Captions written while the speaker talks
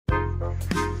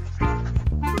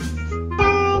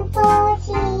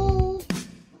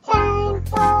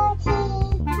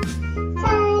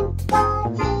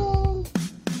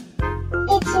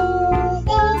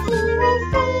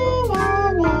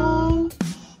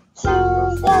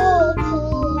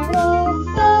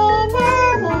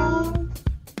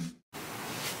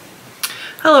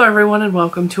everyone, and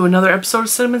welcome to another episode of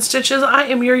Cinnamon Stitches. I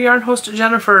am your yarn host,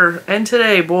 Jennifer, and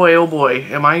today, boy oh boy,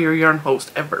 am I your yarn host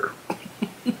ever.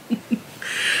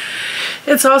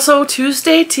 It's also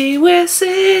Tuesday Tea with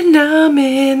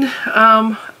Cinnamon.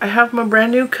 I have my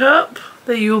brand new cup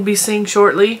that you will be seeing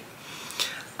shortly.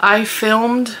 I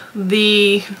filmed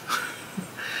the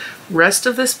rest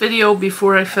of this video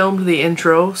before I filmed the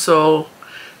intro, so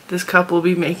this cup will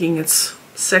be making its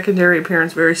secondary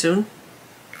appearance very soon.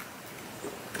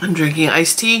 I'm drinking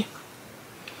iced tea.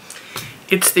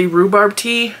 It's the rhubarb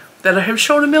tea that I have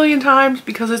shown a million times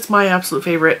because it's my absolute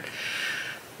favorite.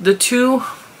 The two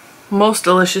most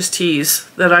delicious teas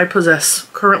that I possess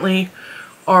currently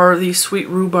are the sweet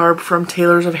rhubarb from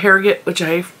Taylor's of Harrogate, which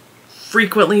I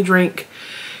frequently drink,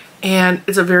 and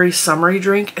it's a very summery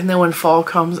drink. And then when fall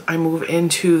comes, I move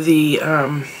into the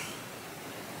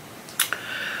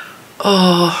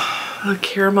the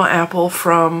caramel apple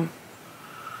from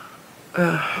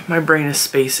my brain is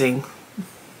spacing.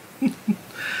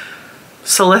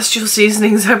 Celestial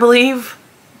Seasonings, I believe.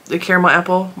 The caramel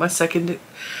apple,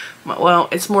 well,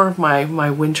 it's more of my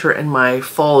winter and my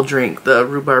fall drink. The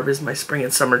rhubarb is my spring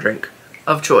and summer drink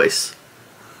of choice.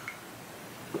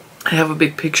 I have a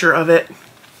big picture of it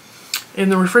in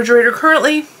the refrigerator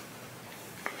currently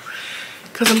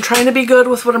because I'm trying to be good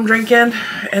with what I'm drinking,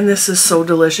 and this is so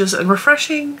delicious and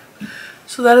refreshing.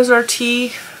 So that is our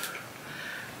tea.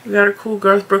 We got our cool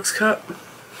Garth Brooks cup.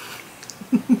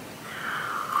 The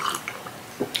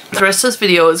rest of this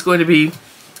video is going to be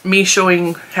me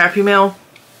showing Happy Mail,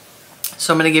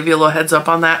 so I'm going to give you a little heads up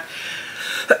on that.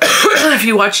 If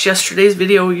you watched yesterday's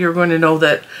video, you're going to know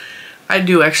that I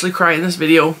do actually cry in this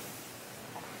video.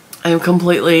 I am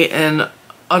completely and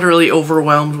utterly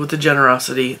overwhelmed with the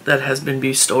generosity that has been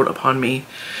bestowed upon me.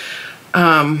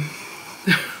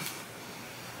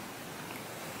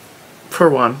 For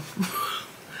one,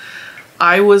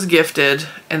 I was gifted,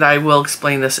 and I will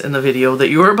explain this in the video that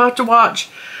you are about to watch,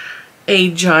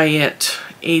 a giant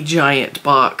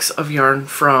box of yarn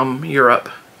from Europe.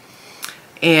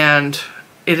 And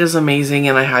it is amazing,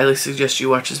 and I highly suggest you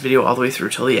watch this video all the way through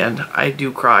till the end. I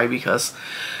do cry because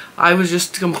I was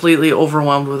just completely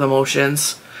overwhelmed with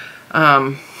emotions.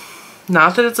 Not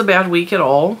that it's a bad week at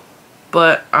all,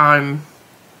 but I'm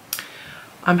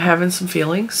having some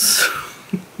feelings.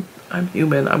 I'm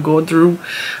human. I'm going through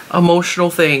emotional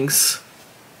things.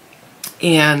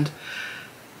 And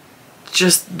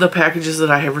just the packages that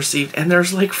I have received. And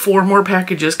there's like 4 more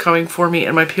packages coming for me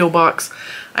in my P.O. box.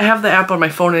 I have the app on my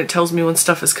phone and it tells me when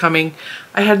stuff is coming.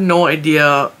 I had no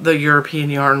idea the European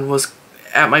yarn was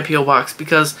at my P.O. box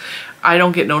because I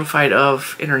don't get notified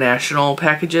of international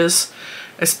packages,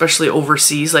 especially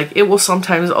overseas. Like, it will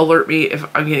sometimes alert me if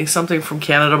I'm getting something from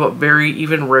Canada, but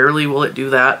even rarely will it do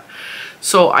that.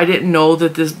 So I didn't know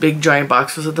that this big giant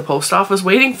box was at the post office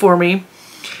waiting for me.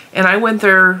 And I went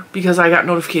there because I got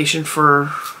notification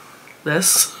for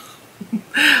this.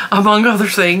 Among other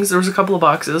things, there was a couple of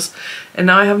boxes. And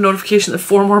now I have notification that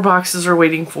 4 more boxes are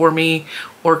waiting for me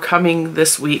or coming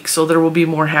this week. So there will be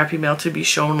more Happy Mail to be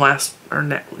shown last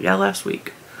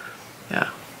week.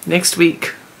 Yeah, next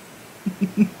week.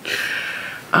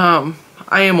 I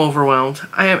am overwhelmed.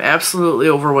 I am absolutely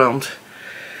overwhelmed.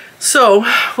 So,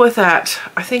 with that,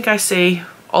 I think I say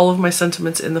all of my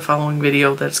sentiments in the following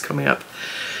video that's coming up.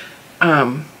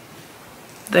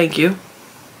 Thank you.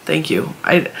 Thank you.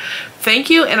 Thank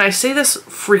you, and I say this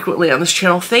frequently on this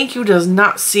channel. Thank you does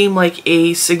not seem like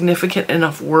a significant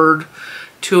enough word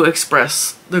to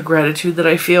express the gratitude that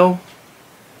I feel.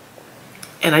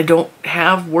 And I don't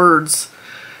have words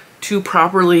to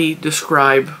properly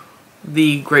describe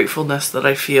the gratefulness that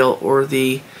I feel or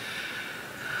the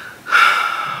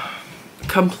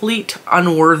complete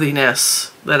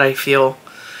unworthiness that I feel.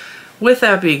 With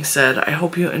that being said, I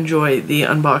hope you enjoy the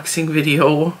unboxing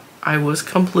video. I was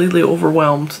completely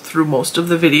overwhelmed through most of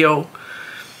the video.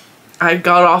 I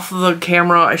got off the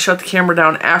camera, I shut the camera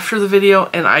down after the video,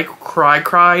 and I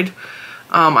cried.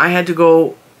 I had to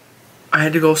go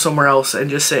somewhere else and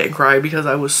just sit and cry because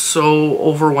I was so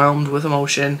overwhelmed with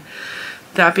emotion.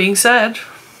 That being said,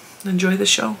 enjoy the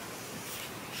show.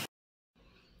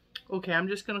 Okay, I'm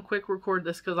just going to quick record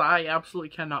this because I absolutely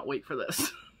cannot wait for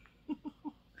this.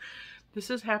 This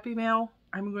is Happy Mail.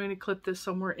 I'm going to clip this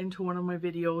somewhere into one of my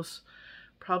videos.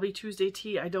 Probably Tuesday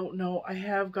Tea, I don't know. I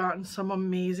have gotten some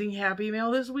amazing Happy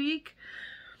Mail this week.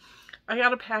 I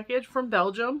got a package from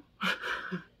Belgium.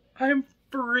 I'm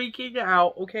freaking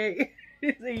out, okay?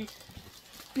 It's a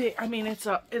big, I mean, it's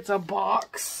a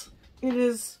box. It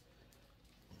is,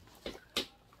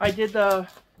 I did the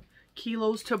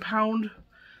kilos to pound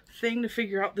thing to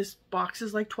figure out this box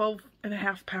is like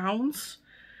 12.5 pounds.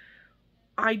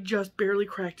 I just barely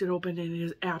cracked it open and it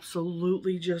is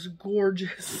absolutely just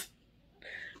gorgeous.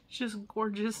 Just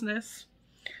gorgeousness.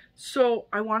 So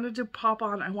I wanted to pop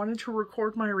on. I wanted to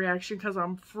record my reaction because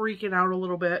I'm freaking out a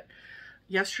little bit.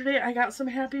 Yesterday I got some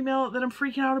Happy Mail that I'm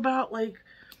freaking out about. Like,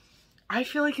 I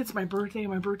feel like it's my birthday.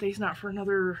 My birthday's not for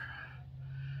another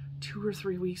 2 or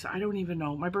 3 weeks. I don't even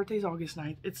know. My birthday's August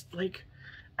 9th. It's like,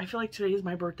 I feel like today is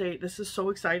my birthday. This is so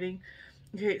exciting.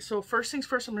 Okay, so first things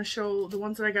first, I'm going to show the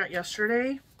ones that I got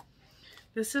yesterday.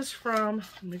 This is from,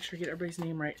 make sure I get everybody's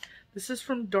name right. This is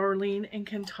from Darlene in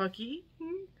Kentucky.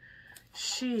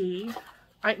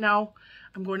 Now,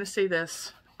 I'm going to say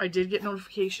this. I did get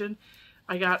notification.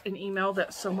 I got an email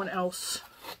that someone else,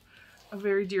 a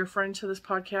very dear friend to this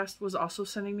podcast, was also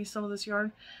sending me some of this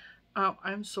yarn.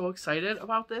 I'm so excited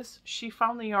about this. She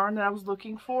found the yarn that I was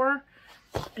looking for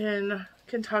in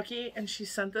Kentucky and she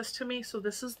sent this to me. So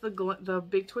this is the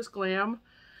Big Twist Glam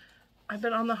I've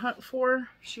been on the hunt for.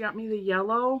 She got me the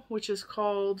yellow, which is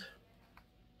called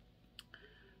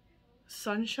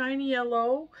Sunshine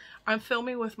Yellow. I'm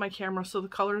filming with my camera, so the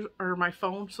colors are my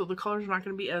phone, so the colors are not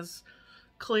going to be as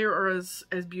clear or as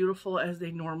beautiful as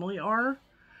they normally are,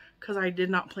 because I did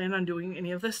not plan on doing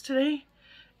any of this today.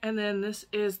 And then this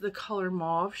is the color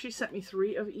mauve. She sent me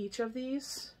 3 of each of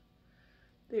these.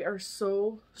 They are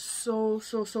so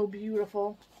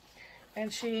beautiful.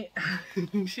 And she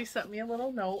she sent me a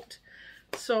little note.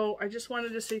 So I just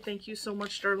wanted to say thank you so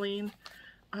much, Darlene.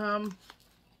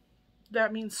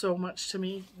 That means so much to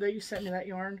me that you sent me that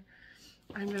yarn.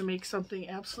 I'm going to make something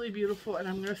absolutely beautiful, and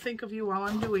I'm going to think of you while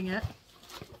I'm doing it.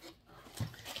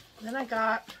 Then I'm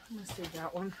going to save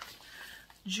that one.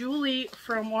 Julie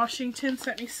from Washington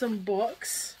sent me some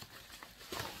books.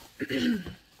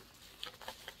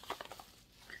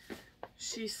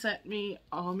 She sent me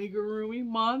Amigurumi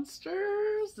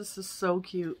Monsters. This is so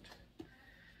cute.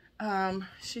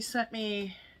 She sent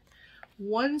me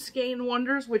One Skein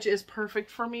Wonders, which is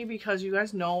perfect for me because you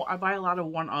guys know I buy a lot of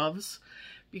one-ofs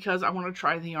because I want to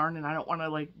try the yarn and I don't want to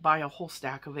like buy a whole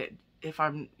stack of it if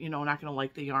I'm, you know, not going to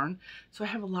like the yarn. So I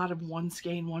have a lot of One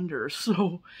Skein Wonders.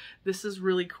 So this is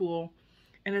really cool.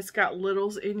 And it's got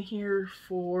littles in here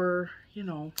for, you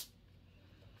know,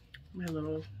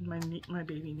 my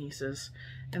baby nieces.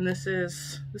 And this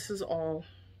is all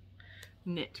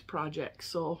knit projects.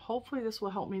 So hopefully this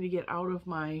will help me to get out of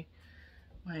my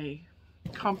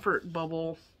comfort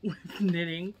bubble with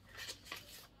knitting.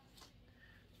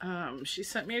 She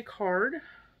sent me a card.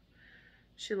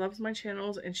 She loves my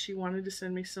channels and she wanted to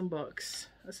send me some books.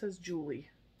 That says Julie.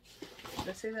 Did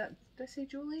I say that? Did I say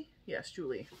Julie? Yes,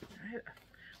 Julie.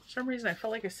 For some reason I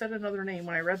felt like I said another name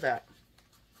when I read that.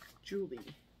 Julie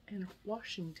in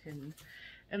Washington.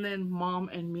 And then Mom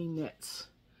and Me Knits.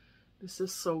 This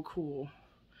is so cool.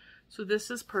 So this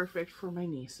is perfect for my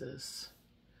nieces.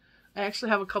 I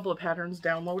actually have a couple of patterns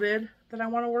downloaded that I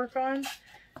want to work on.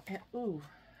 And ooh,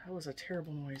 that was a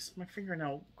terrible noise. My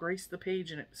fingernail graced the page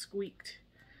and it squeaked.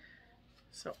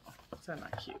 So, is that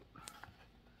not cute?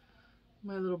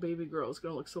 My little baby girl is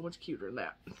going to look so much cuter than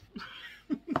that.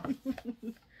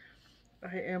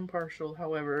 I am partial,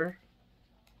 however.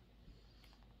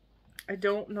 I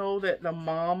don't know that the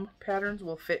mom patterns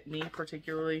will fit me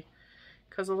particularly,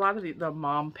 because a lot of the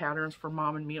mom patterns for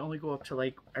Mom and Me only go up to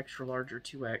like extra large or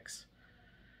 2X.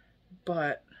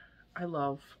 But I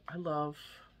love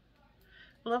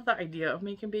the idea of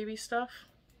making baby stuff.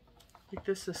 Like,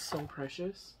 this is so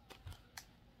precious.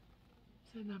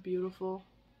 Isn't that beautiful?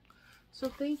 So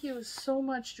thank you so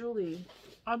much, Julie.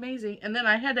 Amazing. And then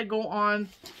I had to go on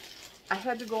the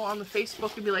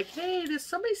Facebook and be like, hey, did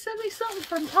somebody send me something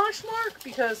from Poshmark?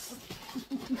 Because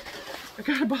I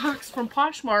got a box from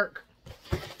Poshmark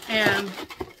and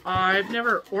I've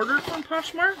never ordered from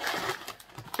Poshmark.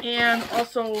 And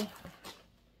also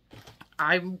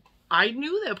I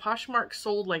knew that Poshmark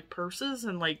sold like purses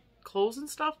and like clothes and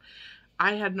stuff.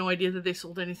 I had no idea that they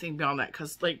sold anything beyond that,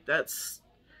 because like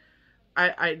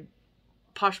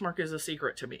Poshmark is a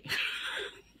secret to me.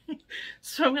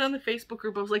 So I went on the Facebook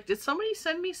group. I was like, did somebody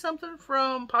send me something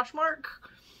from Poshmark?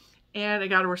 And I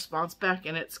got a response back,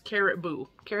 and it's Carrot Boo.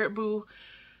 Carrot Boo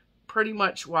pretty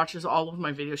much watches all of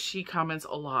my videos. She comments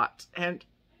a lot, and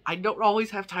I don't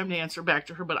always have time to answer back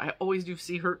to her, but I always do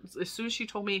see her. As soon as she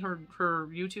told me her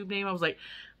YouTube name, I was like,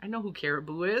 I know who Carrot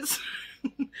Boo is.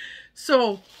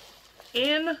 So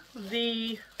I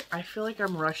feel like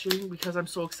I'm rushing because I'm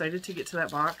so excited to get to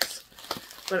that box,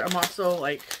 but I'm also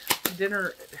like,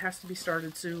 dinner has to be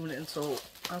started soon, and so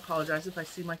I apologize if I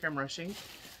seem like I'm rushing.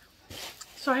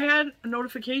 So I had a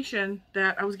notification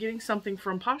that I was getting something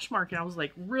from Poshmark, and I was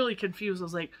like really confused. I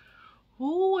was like,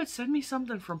 who would send me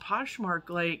something from Poshmark?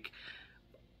 Like,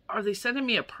 are they sending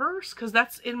me a purse? Because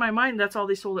that's, in my mind, that's all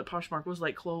they sold at Poshmark was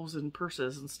like clothes and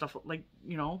purses and stuff, like,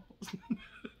 you know.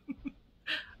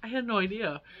 I had no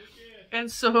idea.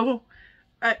 And so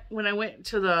when I went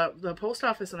to the post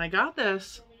office and I got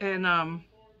this, and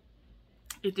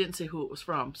it didn't say who it was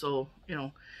from. So, you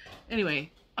know,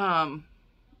 anyway,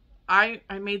 I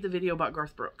made the video about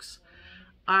Garth Brooks.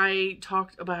 I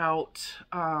talked about,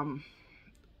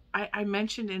 I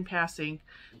mentioned in passing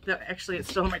that, actually it's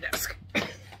still on my desk.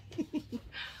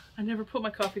 I never put my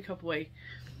coffee cup away.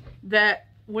 That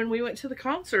when we went to the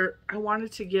concert, I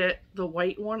wanted to get the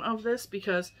white one of this,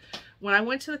 because when I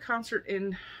went to the concert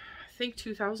in, I think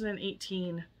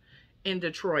 2018 in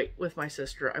Detroit with my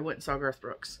sister, I went and saw Garth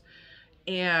Brooks.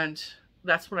 And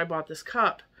that's when I bought this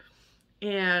cup.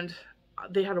 And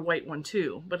they had a white one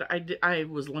too, but I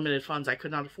was limited funds. I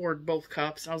could not afford both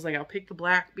cups. I was like, I'll pick the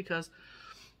black, because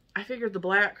I figured the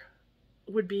black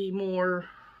would be more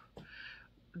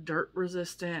dirt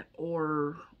resistant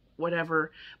or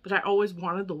whatever, but I always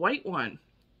wanted the white one.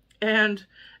 And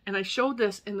I showed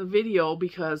this in the video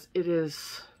because it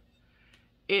has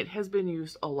been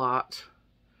used a lot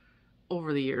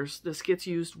over the years. This gets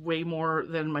used way more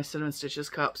than my Cinnamon Stitches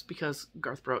cups because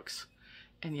Garth Brooks.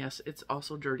 And yes, it's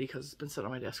also dirty because it's been set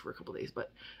on my desk for a couple days,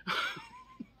 but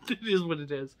it is what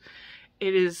it is.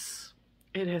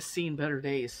 It has seen better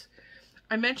days.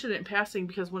 I mentioned it in passing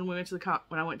because when I went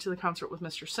to the concert with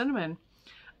Mr. Cinnamon,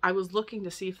 I was looking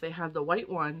to see if they had the white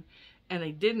one, and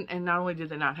they didn't. And not only did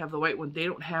they not have the white one, they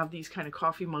don't have these kind of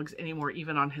coffee mugs anymore.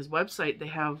 Even on his website, they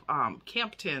have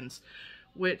camp tins,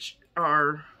 which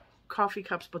are coffee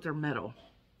cups, but they're metal,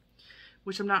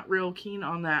 which I'm not real keen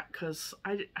on that, because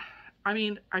I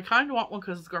mean, I kind of want one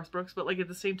because it's Garth Brooks, but like at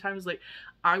the same time, it's like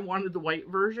I wanted the white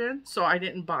version, so I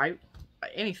didn't buy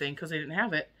anything because they didn't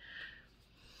have it.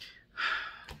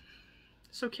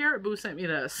 So Carrot Boo sent me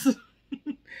this,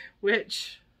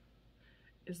 which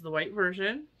is the white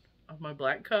version of my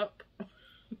black cup.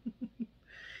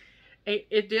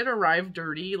 It did arrive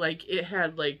dirty, like it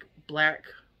had like black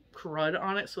crud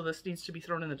on it, so this needs to be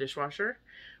thrown in the dishwasher.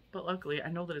 But luckily, I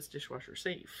know that it's dishwasher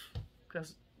safe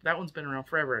because that one's been around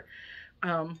forever.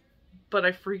 But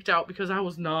I freaked out because I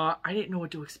didn't know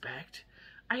what to expect.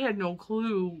 I had no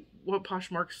clue what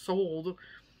Poshmark sold.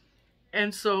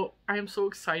 And so I'm so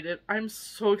excited. I'm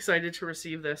so excited to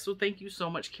receive this. So thank you so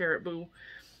much, Carrot Boo.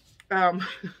 I'm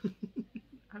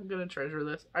going to treasure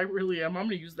this. I really am. I'm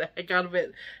going to use the heck out of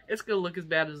it. It's going to look as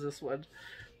bad as this one.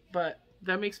 But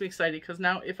that makes me excited because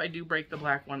now if I do break the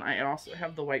black one, I also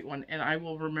have the white one. And I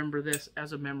will remember this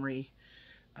as a memory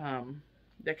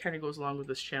that kind of goes along with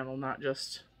this channel, not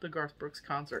just the Garth Brooks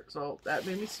concert. So that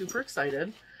made me super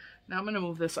excited. Now I'm going to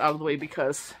move this out of the way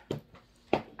because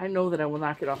I know that I will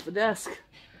knock it off the desk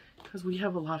because we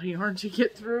have a lot of yarn to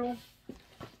get through.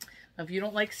 If you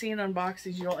don't like seeing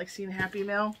unboxings, you don't like seeing Happy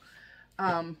Mail,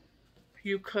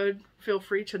 you could feel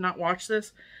free to not watch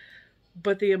this.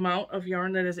 But the amount of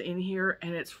yarn that is in here,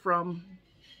 and it's from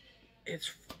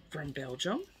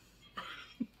Belgium.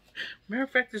 Matter of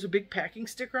fact, there's a big packing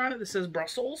sticker on it that says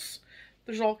Brussels.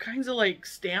 There's all kinds of like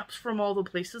stamps from all the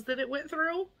places that it went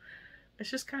through.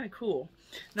 It's just kind of cool.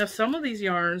 Now some of these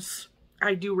yarns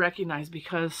I do recognize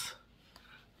because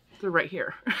they're right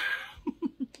here.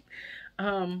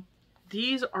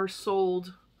 These are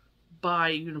sold by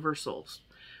Universal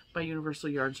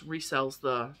Yarns, resells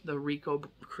the Rico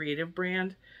Creative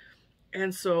brand.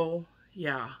 And so,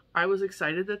 yeah, I was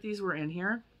excited that these were in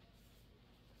here.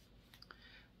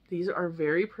 These are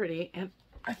very pretty, and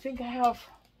I think I have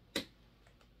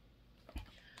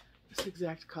this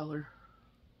exact color.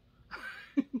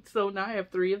 So now I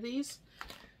have 3 of these.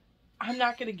 I'm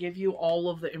not going to give you all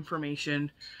of the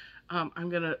information. I'm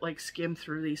going to like skim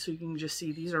through these so you can just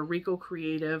see. These are Rico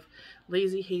Creative,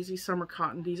 Lazy Hazy Summer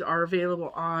Cotton. These are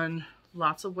available on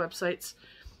lots of websites.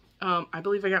 I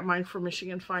believe I got mine from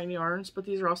Michigan Fine Yarns, but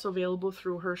these are also available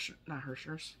through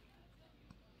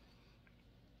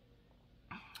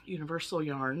Universal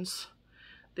Yarns.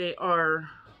 They are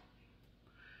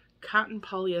cotton,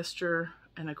 polyester,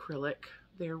 and acrylic.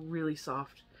 They are really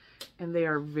soft, and they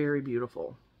are very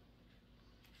beautiful.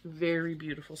 Very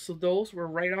beautiful. So those were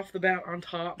right off the bat on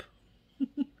top.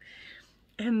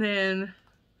 And then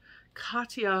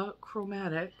Katya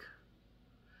Chromatic.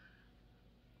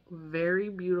 Very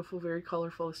beautiful, very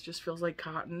colorful. It just feels like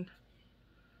cotton.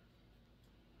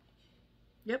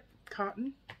 Yep,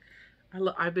 cotton.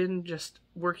 I've been just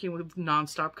working with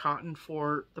nonstop cotton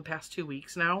for the past 2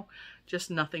 weeks now.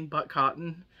 Just nothing but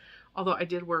cotton. Although I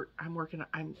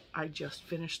just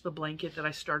finished the blanket that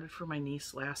I started for my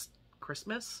niece last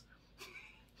Christmas.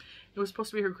 It was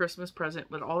supposed to be her Christmas present,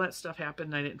 but all that stuff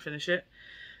happened and I didn't finish it.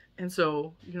 And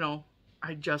so, you know,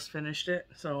 I just finished it.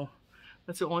 So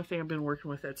that's the only thing I've been working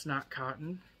with that's not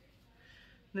cotton.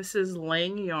 This is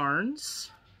Lang Yarns.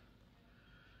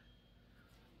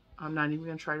 I'm not even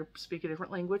going to try to speak a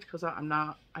different language because I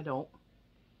don't.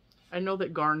 I know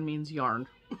that garn means yarn.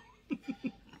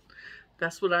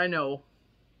 That's what I know.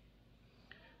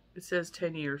 It says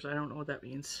 10 years. I don't know what that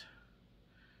means.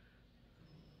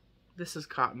 This is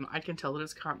cotton. I can tell that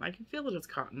it's cotton. I can feel that it's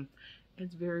cotton.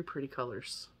 It's very pretty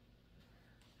colors.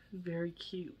 Very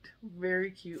cute.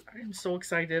 Very cute. I am so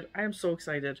excited. I am so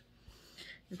excited.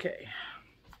 Okay.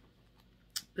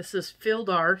 This is Fill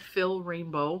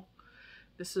Rainbow.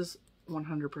 This is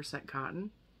 100%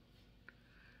 cotton.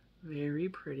 Very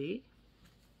pretty.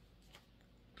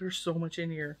 There's so much in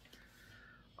here.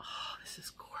 Oh, this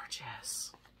is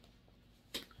gorgeous.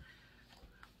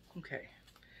 Okay.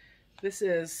 This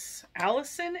is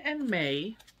Allison and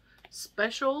May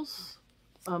Specials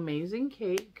Amazing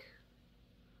Cake.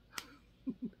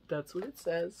 That's what it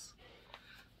says.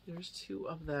 There's 2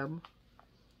 of them.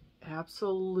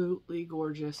 Absolutely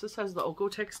gorgeous. This has the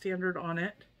Okotex standard on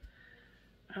it.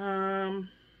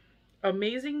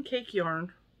 Amazing cake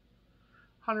yarn.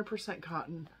 100%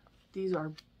 cotton. These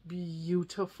are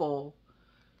beautiful.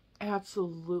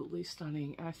 Absolutely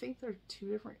stunning. And I think they're 2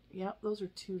 different. Yep, those are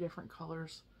 2 different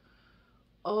colors.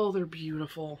 Oh, they're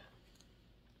beautiful.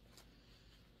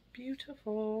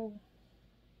 Beautiful.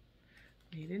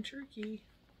 Made in Turkey.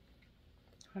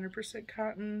 100%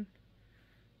 cotton.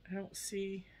 I don't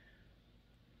see.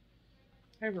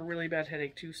 I have a really bad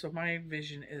headache too, so my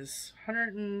vision is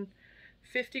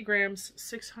 150 grams,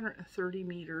 630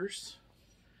 meters.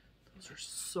 Those are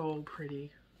so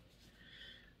pretty.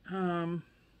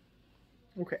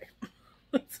 Okay.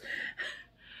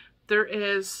 There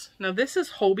is, now this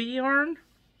is Hobie yarn.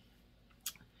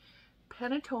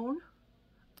 Panettone.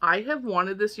 I have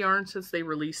wanted this yarn since they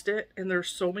released it, and there's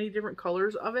so many different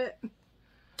colors of it.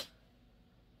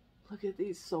 Look at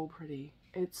these, so pretty.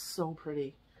 It's so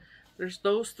pretty. There's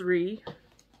those 3.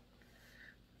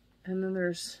 And then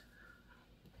there's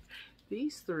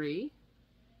these 3.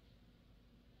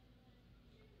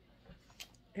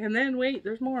 And then, wait,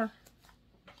 there's more.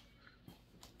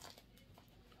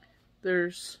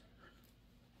 I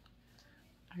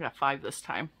got 5 this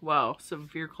time. Wow,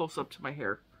 severe close up to my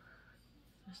hair.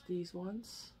 There's these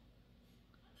ones.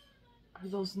 Are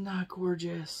those not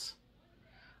gorgeous?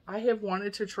 I have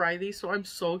wanted to try these, so I'm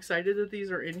so excited that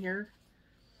these are in here.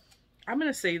 I'm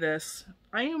going to say this.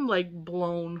 I am like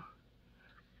blown.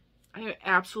 I am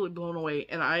absolutely blown away.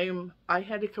 And I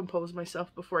had to compose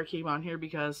myself before I came on here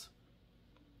because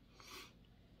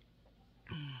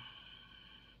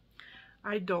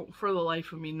I don't for the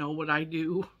life of me know what I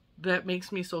do that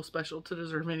makes me so special to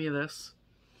deserve any of this.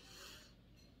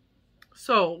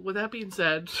 So, with that being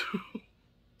said,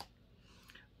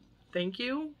 thank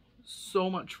you so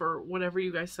much for whatever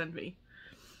you guys send me.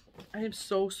 I am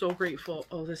so, so grateful.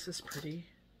 Oh, this is pretty.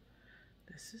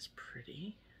 This is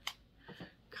pretty.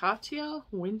 Katya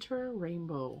Winter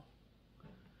Rainbow.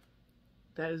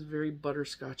 That is very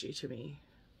butterscotchy to me.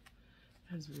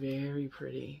 That's very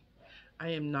pretty. I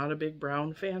am not a big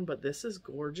brown fan, but this is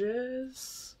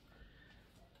gorgeous.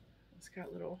 It's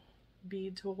got little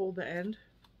bead to hold the end.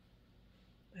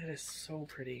 That is so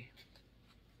pretty.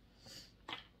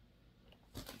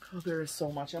 Oh, there is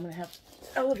so much. I'm going to have to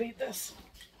elevate this.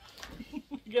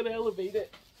 I gotta elevate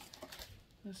it.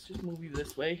 Let's just move you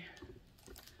this way.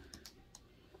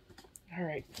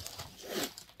 Alright.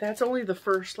 That's only the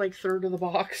first, like, third of the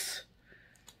box.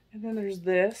 And then there's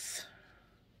this.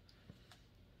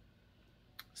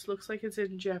 This looks like it's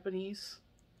in Japanese.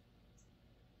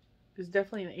 It's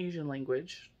definitely an Asian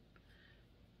language.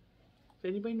 If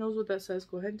anybody knows what that says,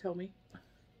 go ahead and tell me.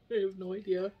 I have no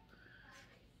idea.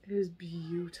 It is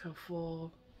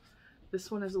beautiful.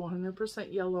 This one is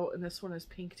 100% yellow, and this one is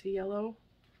pink to yellow.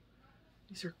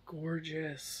 These are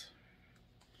gorgeous.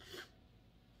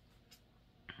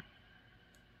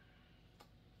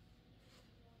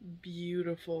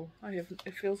 Beautiful.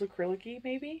 It feels acrylic-y,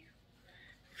 maybe?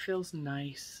 It feels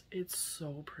nice. It's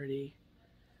so pretty.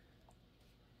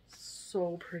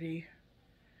 So pretty.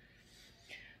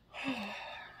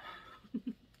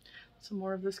 Some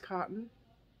more of this cotton.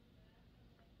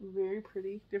 Very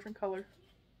pretty. Different color.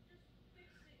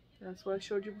 That's what I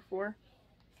showed you before.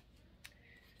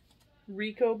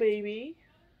 Rico Baby.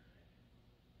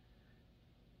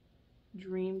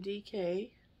 Dream DK.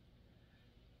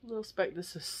 Little speck.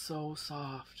 This is so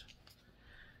soft.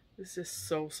 This is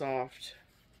so soft.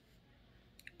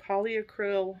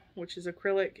 Polyacryl, which is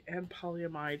acrylic, and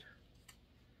polyamide.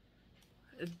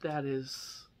 That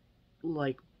is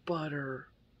like butter.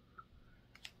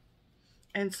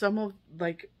 And some of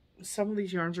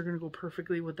these yarns are going to go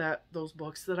perfectly with those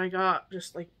books that I got.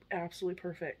 Just like absolutely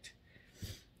perfect.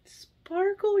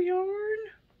 Sparkle yarn.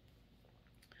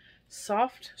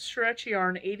 Soft stretch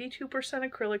yarn, 82%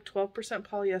 acrylic, 12%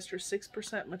 polyester,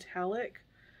 6% metallic.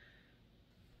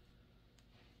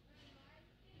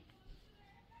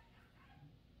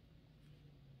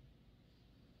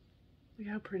 Look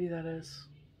how pretty that is.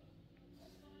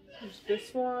 There's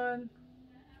this one,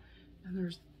 and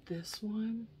there's this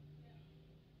one,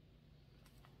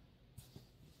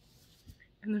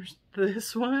 and there's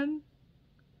this one.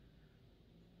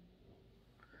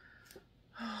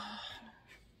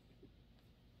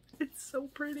 It's so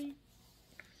pretty.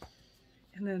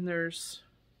 And then there's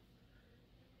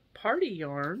party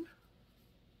yarn.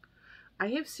 I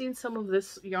have seen some of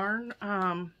this yarn,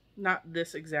 not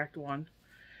this exact one,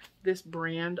 this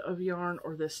brand of yarn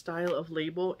or this style of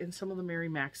label in some of the Mary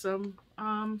Maxim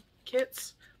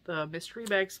kits, the mystery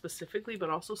bag specifically,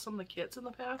 but also some of the kits in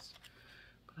the past.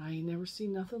 But I ain't never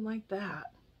seen nothing like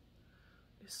that.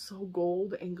 It's so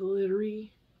gold and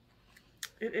glittery.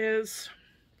 It is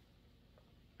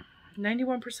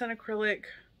 91% acrylic,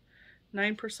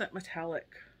 9% metallic,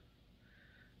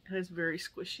 and it's very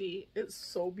squishy. It's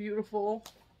so beautiful.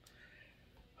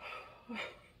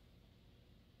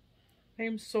 I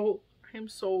am so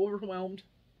overwhelmed.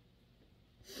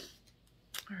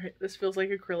 All right, this feels like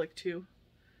acrylic too.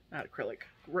 Not acrylic,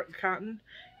 cotton.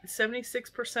 It's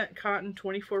 76% cotton,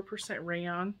 24%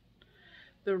 rayon.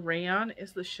 The rayon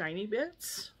is the shiny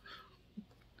bits.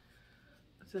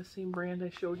 It's the same brand I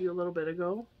showed you a little bit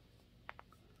ago.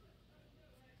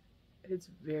 It's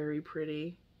very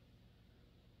pretty.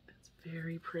 It's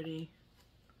very pretty.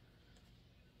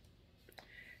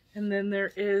 And then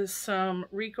there is some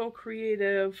Rico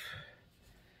Creative,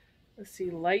 let's see,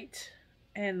 light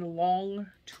and long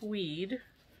tweed.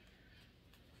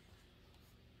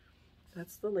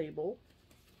 That's the label.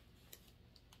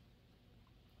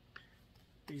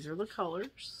 These are the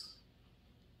colors.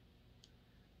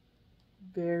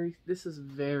 This is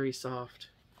very soft.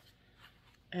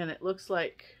 And it looks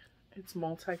like it's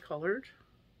multicolored.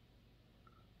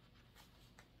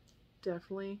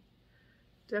 Definitely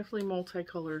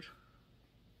multicolored.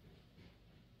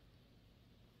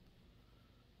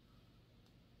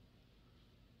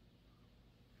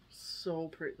 So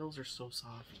pretty. Those are so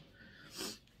soft.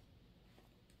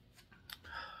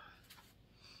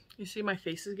 You see my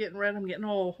face is getting red. I'm getting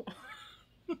all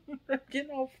I'm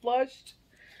getting all flushed.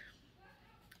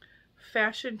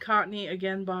 Fashion Cottony,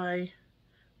 again by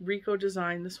Rico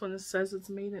Design. This one says it's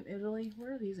made in Italy.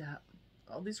 Where are these at?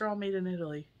 Oh, these are all made in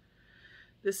Italy.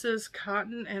 This is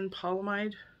cotton and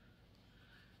polyamide.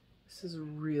 This is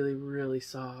really, really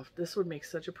soft. This would make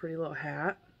such a pretty little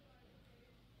hat.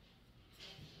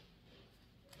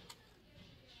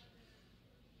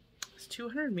 It's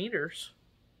 200 meters.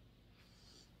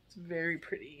 It's very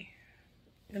pretty.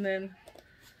 And then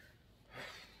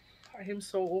I am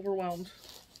so overwhelmed.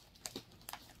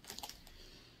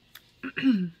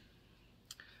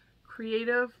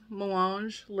 Creative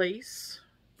Melange Lace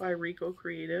by Rico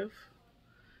Creative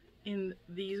in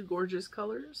these gorgeous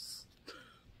colors.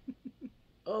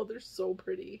 Oh, they're so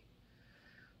pretty.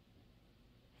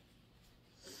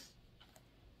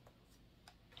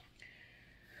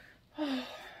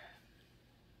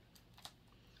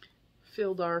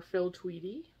 Phil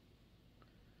Tweedy.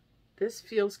 This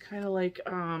feels kind of like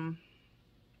I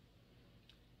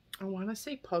want to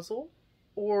say Puzzle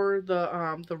or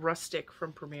the Rustic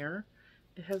from Premiere.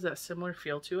 It has that similar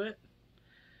feel to it.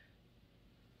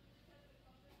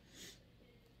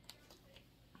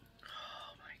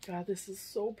 Oh my god, this is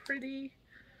so pretty.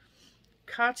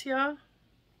 Katia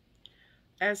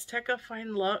Azteca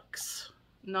Fine Luxe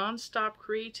Non-Stop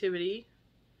Creativity,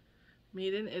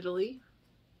 made in Italy.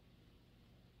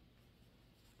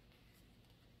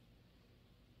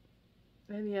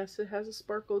 And yes, it has a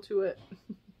sparkle to it.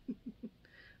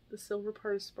 The silver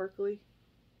part is sparkly,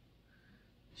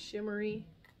 shimmery,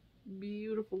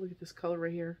 beautiful. Look at this color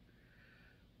right here.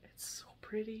 It's so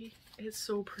pretty. It's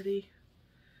so pretty.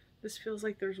 This feels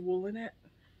like there's wool in it.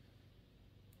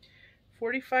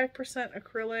 45%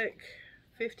 acrylic,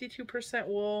 52%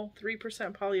 wool,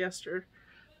 3% polyester.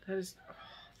 That is, oh,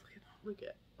 look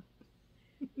at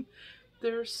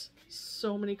There's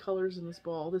so many colors in this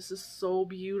ball. This is so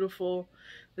beautiful.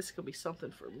 This could be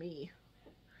something for me.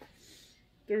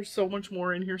 There's so much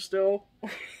more in here still.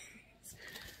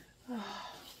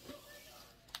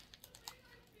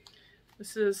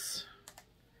 This is,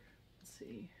 let's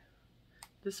see.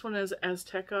 This one has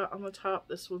Azteca on the top.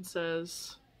 This one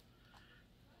says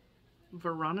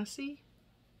Varanasi.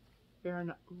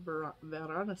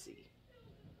 Varanasi.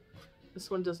 This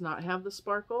one does not have the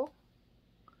sparkle,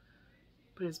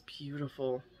 but it's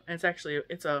beautiful. And it's actually,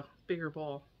 it's a bigger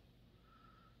ball.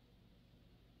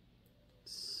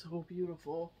 So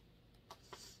beautiful.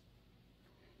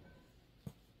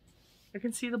 I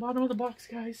can see the bottom of the box,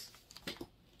 guys.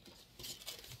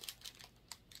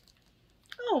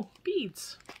 Oh,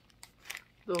 beads.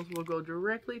 Those will go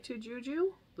directly to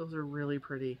Juju. Those are really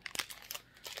pretty.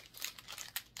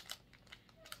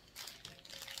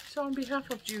 So on behalf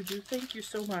of Juju, thank you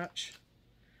so much.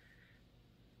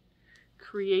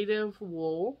 Creative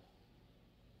wool.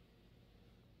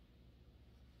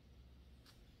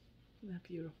 Isn't that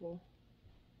beautiful?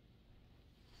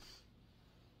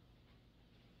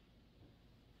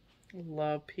 I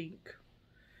love pink.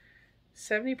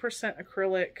 70%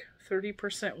 acrylic,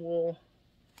 30% wool.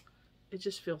 It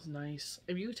just feels nice.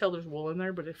 And you can tell there's wool in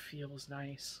there, but it feels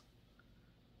nice.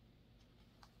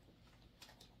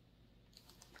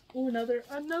 Oh,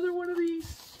 another one of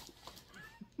these.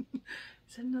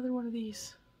 Is that another one of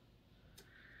these?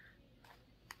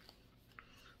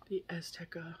 The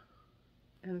Azteca.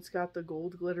 And it's got the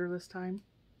gold glitter this time.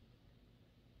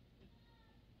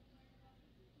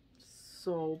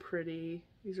 So pretty.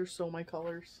 These are so my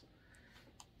colors.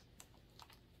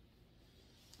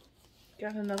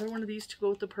 Got another one of these to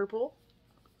go with the purple.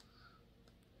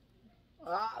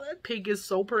 Ah, that pink is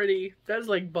so pretty. That is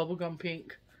like bubblegum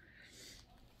pink.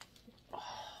 Oh.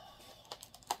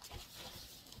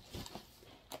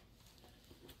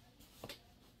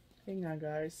 Hang on,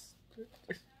 guys.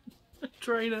 I'm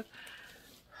trying to...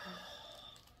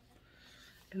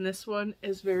 And this one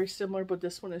is very similar, but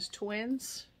this one is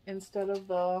twins instead of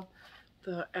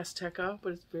the Azteca,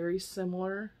 but it's very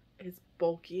similar. It's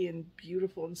bulky and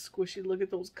beautiful and squishy. Look at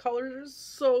those colors. They're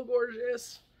so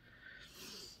gorgeous.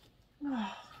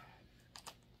 Oh.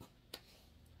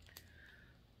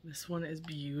 This one is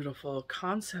beautiful.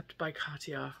 Concept by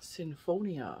Katya.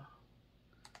 Sinfonia.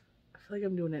 I feel like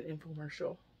I'm doing an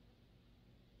infomercial.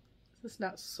 This is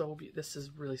not so beautiful. This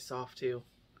is really soft too.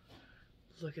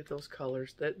 Look at those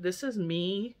colors. This is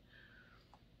me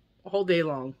all day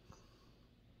long.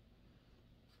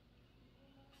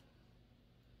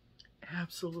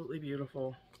 Absolutely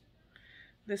beautiful.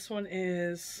 This one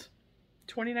is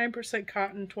 29%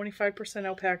 cotton, 25%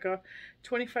 alpaca,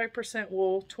 25%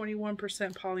 wool, 21%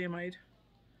 polyamide.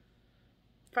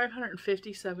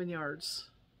 557 yards.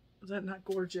 Is that not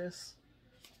gorgeous?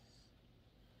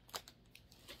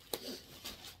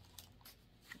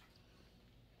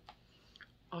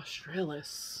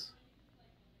 Australis.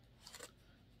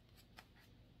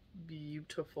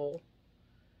 Beautiful.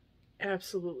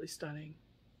 Absolutely stunning.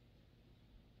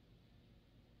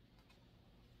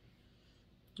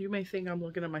 You may think I'm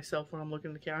looking at myself when I'm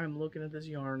looking at the camera. I'm looking at this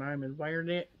yarn. I'm admiring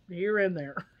it here and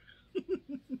there.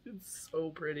 It's so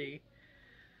pretty.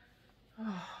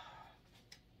 Oh.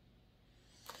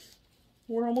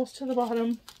 We're almost to the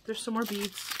bottom. There's some more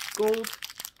beads. Gold.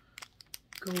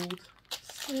 Gold.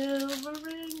 Silver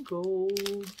and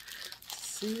gold.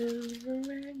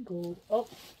 Silver and gold. Oh,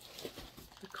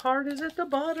 the card is at the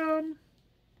bottom.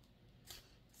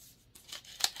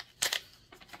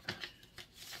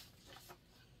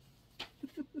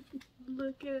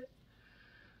 Look at...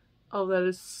 Oh, that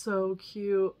is so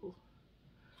cute.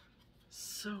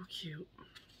 So cute.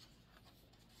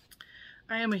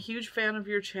 I am a huge fan of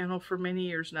your channel for many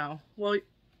years now. Well,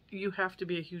 you have to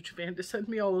be a huge fan to send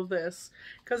me all of this,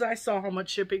 because I saw how much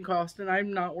shipping cost and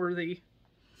I'm not worthy.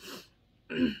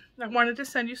 I wanted to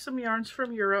send you some yarns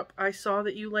from Europe. I saw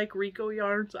that you like Rico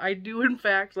yarns. I do in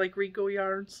fact like Rico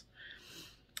yarns.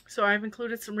 So I've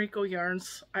included some Rico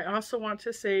yarns. I also want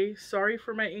to say sorry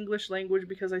for my English language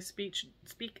because I speak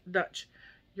Dutch.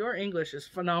 Your English is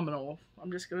phenomenal.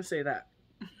 I'm just going to say that.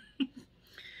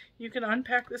 You can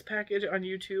unpack this package on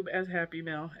YouTube as Happy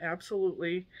Mail.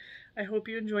 Absolutely. I hope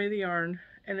you enjoy the yarn.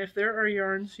 And if there are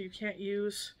yarns you can't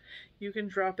use, you can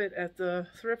drop it at the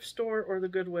thrift store or the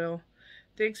Goodwill.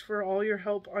 Thanks for all your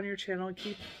help on your channel.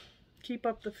 Keep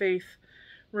up the faith.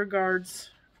 Regards.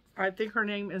 I think her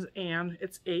name is Anne.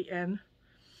 It's A-N.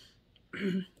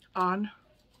 On.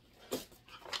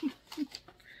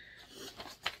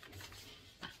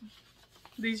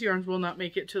 These yarns will not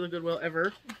make it to the Goodwill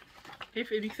ever.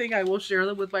 If anything, I will share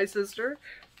them with my sister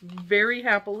very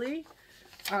happily.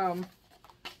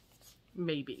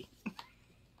 Maybe.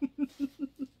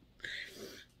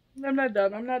 I'm not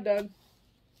done. I'm not done.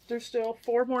 There's still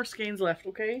 4 more skeins left,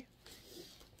 okay?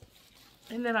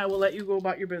 And then I will let you go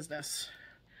about your business.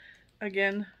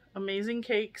 Again, amazing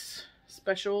cakes,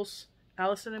 specials,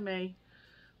 Allison and May,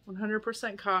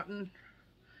 100% cotton.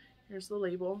 Here's the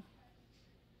label.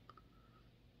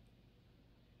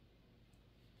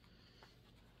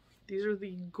 These are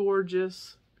the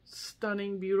gorgeous,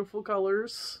 stunning, beautiful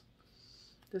colors.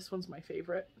 This one's my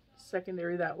favorite.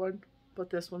 Secondary, that one. But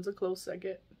this one's a close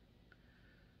second.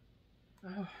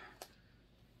 Oh.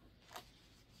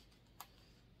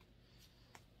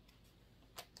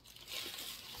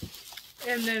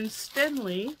 And then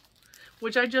Stenley,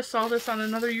 which I just saw this on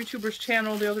another YouTuber's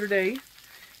channel the other day.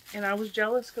 And I was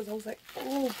jealous because I was like,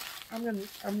 oh, I'm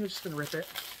just gonna rip it.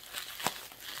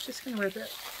 Just gonna rip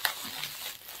it.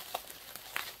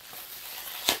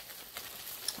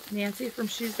 Nancy from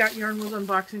She's Got Yarn was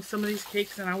unboxing some of these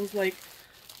cakes, and I was like,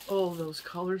 oh, those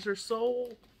colors are so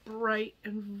bright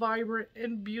and vibrant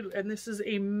and beautiful. And this is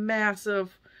a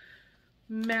massive,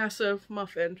 massive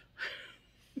muffin.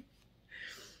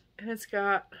 And it's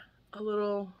got a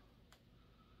little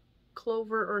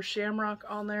clover or shamrock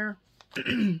on there.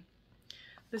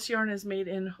 This yarn is made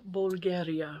in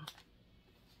Bulgaria.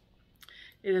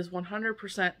 It is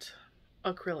 100%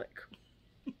 acrylic.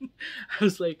 I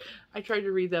was like, I tried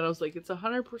to read that. I was like, it's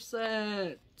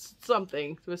 100%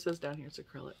 something. So it says down here it's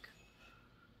acrylic.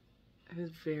 It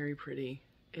is very pretty.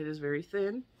 It is very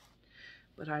thin,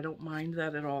 but I don't mind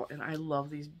that at all. And I love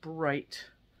these bright,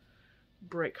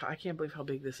 I can't believe how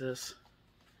big this is.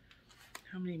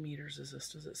 How many meters is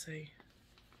this? Does it say?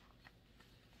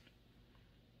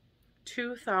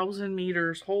 2,000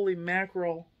 meters. Holy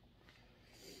mackerel.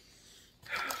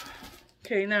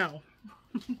 Okay, now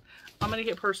I'm gonna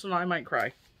get personal. I might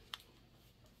cry.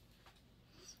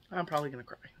 I'm probably gonna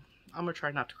cry. I'm gonna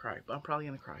try not to cry, but I'm probably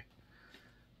gonna cry.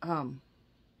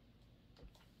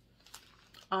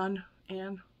 On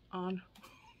and on.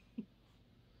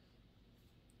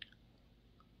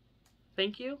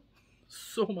 Thank you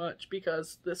so much,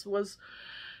 because this was,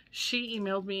 she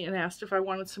emailed me and asked if I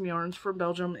wanted some yarns from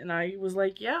Belgium, and I was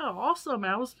like, yeah, awesome.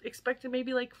 I was expecting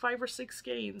maybe like 5 or 6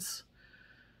 skeins,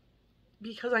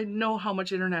 because I know how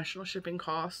much international shipping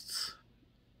costs.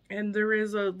 And there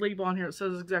is a label on here that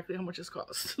says exactly how much it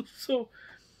costs. So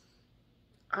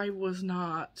I was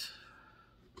not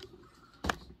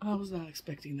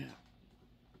expecting that.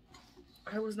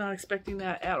 I was not expecting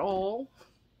that at all.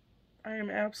 I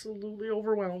am absolutely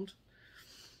overwhelmed.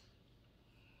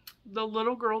 The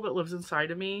little girl that lives inside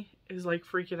of me is like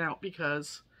freaking out,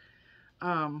 because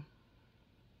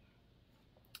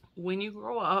when you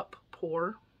grow up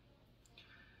poor,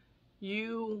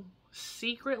 you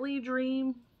secretly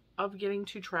dream of getting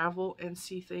to travel and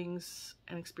see things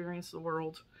and experience the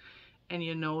world, and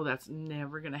you know that's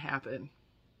never going to happen.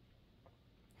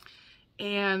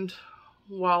 And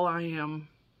while I am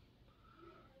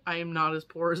not as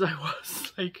poor as I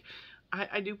was, like,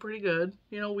 I do pretty good.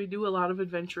 You know, we do a lot of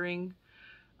adventuring.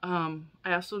 I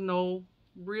also know,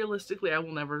 realistically, I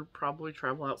will never probably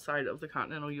travel outside of the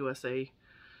continental USA,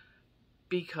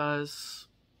 because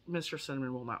Mr.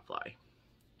 Cinnamon will not fly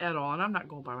at all, and I'm not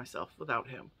going by myself without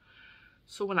him.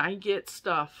 So when I get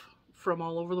stuff from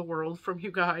all over the world from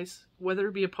you guys, whether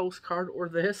it be a postcard or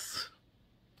this,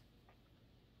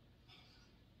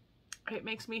 it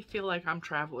makes me feel like I'm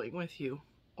traveling with you,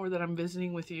 or that I'm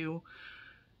visiting with you.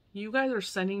 You guys are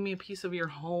sending me a piece of your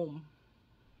home.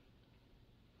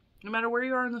 No matter where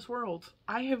you are in this world.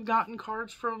 I have gotten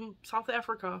cards from South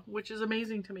Africa, which is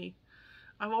amazing to me.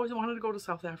 I've always wanted to go to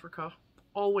South Africa.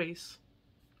 Always.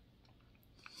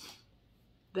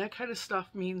 That kind of stuff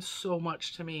means so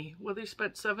much to me. Whether you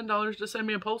spent $7 to send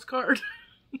me a postcard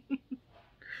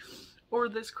or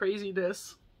this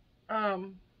craziness. I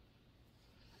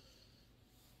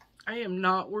am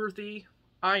not worthy.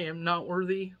 I am not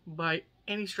worthy by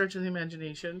any stretch of the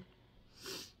imagination.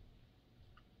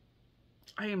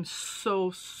 I am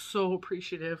so, so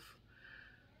appreciative.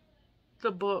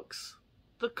 The books,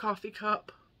 the coffee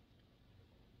cup,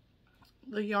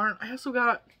 the yarn. I also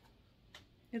got,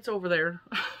 it's over there.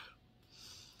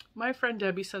 My friend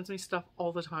Debbie sends me stuff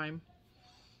all the time.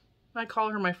 I call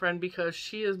her my friend because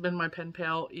she has been my pen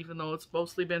pal, even though it's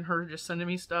mostly been her just sending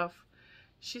me stuff.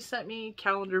 She sent me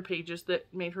calendar pages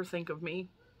that made her think of me.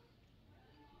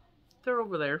 They're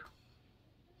over there.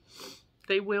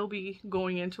 They will be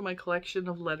going into my collection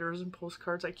of letters and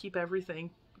postcards. I keep everything.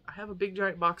 I have a big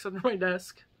giant box under my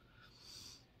desk.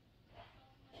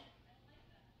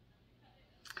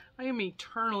 I am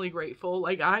eternally grateful.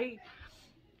 Like,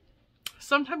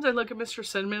 sometimes I look at Mr.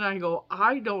 Cinnamon and I go,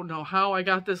 I don't know how I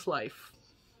got this life.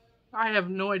 I have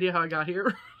no idea how I got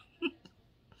here.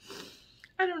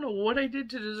 I don't know what I did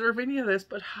to deserve any of this,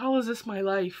 but how is this my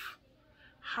life?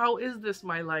 How is this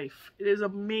my life? It is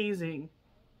amazing.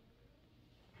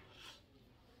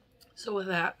 So with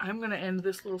that, I'm going to end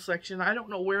this little section. I don't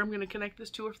know where I'm going to connect this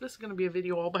to, or if this is going to be a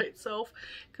video all by itself,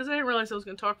 because I didn't realize I was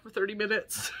going to talk for 30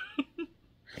 minutes.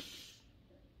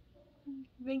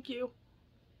 Thank you.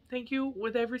 Thank you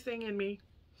with everything in me.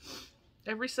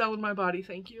 Every cell in my body,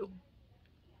 thank you.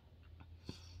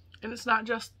 And it's not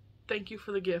just thank you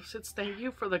for the gifts. It's thank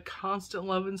you for the constant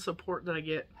love and support that I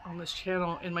get on this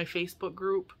channel, in my Facebook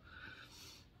group,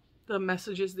 the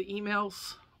messages, the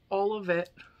emails, all of it.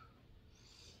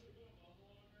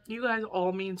 You guys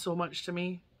all mean so much to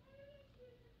me.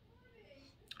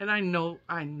 And I know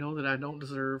that I don't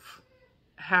deserve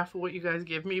half of what you guys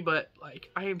give me, but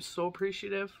like, I am so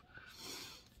appreciative.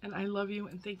 And I love you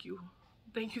and thank you.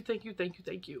 Thank you, thank you, thank you,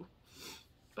 thank you.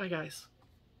 Bye, guys.